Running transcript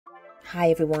Hi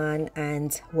everyone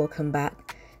and welcome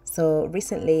back. So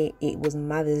recently it was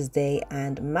Mother's Day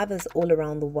and mothers all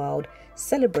around the world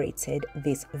celebrated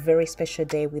this very special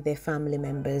day with their family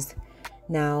members.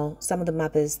 Now, some of the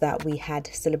mothers that we had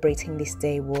celebrating this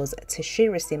day was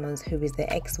Tashera Simmons, who is the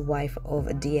ex-wife of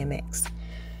DMX.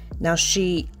 Now,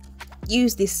 she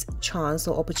used this chance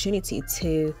or opportunity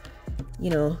to,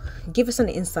 give us an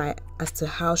insight as to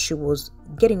how she was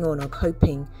getting on or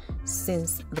coping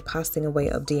since the passing away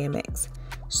of DMX.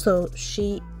 So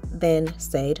she then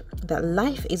said that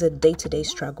life is a day-to-day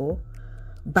struggle,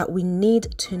 but we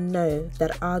need to know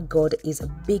that our God is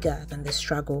bigger than the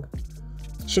struggle.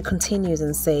 She continues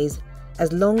and says,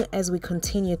 as long as we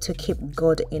continue to keep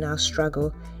God in our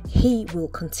struggle, He will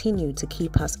continue to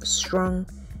keep us strong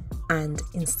and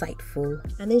insightful.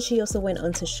 And then she also went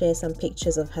on to share some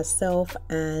pictures of herself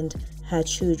and her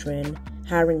children,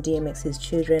 her and DMX's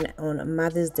children, on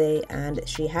Mother's Day, and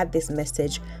she had this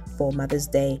message for Mother's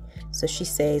Day. So she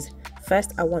says,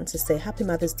 first, I want to say Happy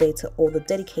Mother's Day to all the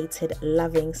dedicated,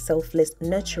 loving, selfless,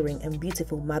 nurturing and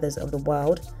beautiful mothers of the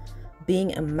world.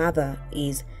 Being a mother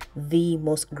is the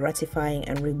most gratifying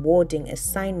and rewarding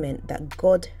assignment that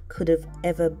God could have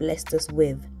ever blessed us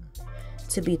with.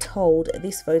 To be told,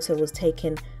 this photo was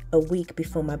taken a week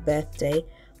before my birthday,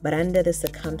 but under the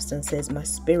circumstances, my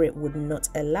spirit would not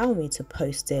allow me to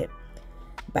post it.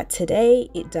 But today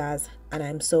it does, and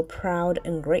I'm so proud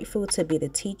and grateful to be the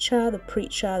teacher, the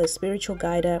preacher, the spiritual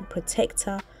guider,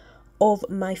 protector of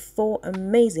my 4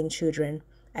 amazing children.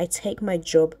 I take my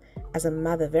job as a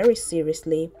mother very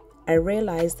seriously. I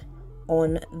realized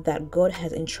on that God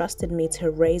has entrusted me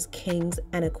to raise kings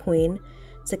and a queen,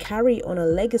 to carry on a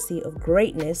legacy of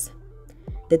greatness.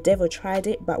 The devil tried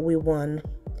it, but we won.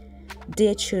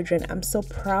 Dear children, I'm so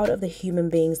proud of the human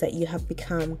beings that you have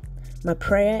become. My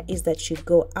prayer is that you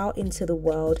go out into the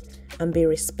world and be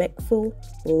respectful,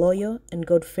 loyal, and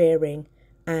God-fearing,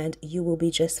 and you will be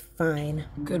just fine.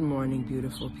 Good morning,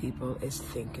 beautiful people. It's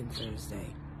Thinking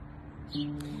Thursday.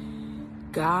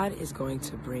 God is going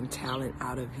to bring talent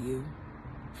out of you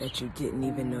that you didn't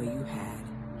even know you had.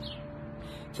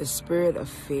 The spirit of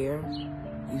fear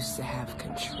used to have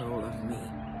control of me.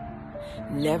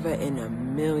 Never in a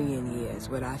million years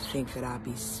would I think that I'd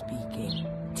be speaking,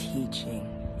 teaching,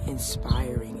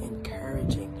 inspiring,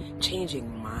 encouraging,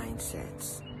 changing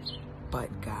mindsets. But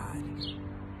God.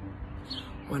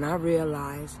 When I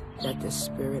realized that the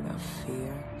spirit of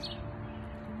fear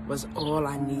was all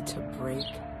I need to break,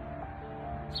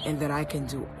 and that I can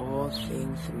do all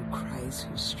things through Christ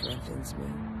who strengthens me,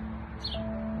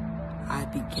 I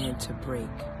began to break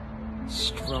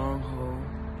stronghold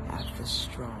after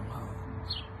stronghold.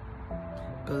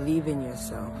 Believe in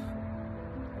yourself.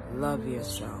 Love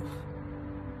yourself.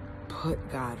 Put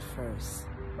God first.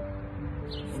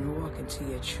 And walk into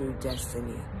your true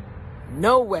destiny.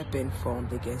 No weapon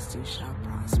formed against you shall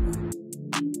prosper.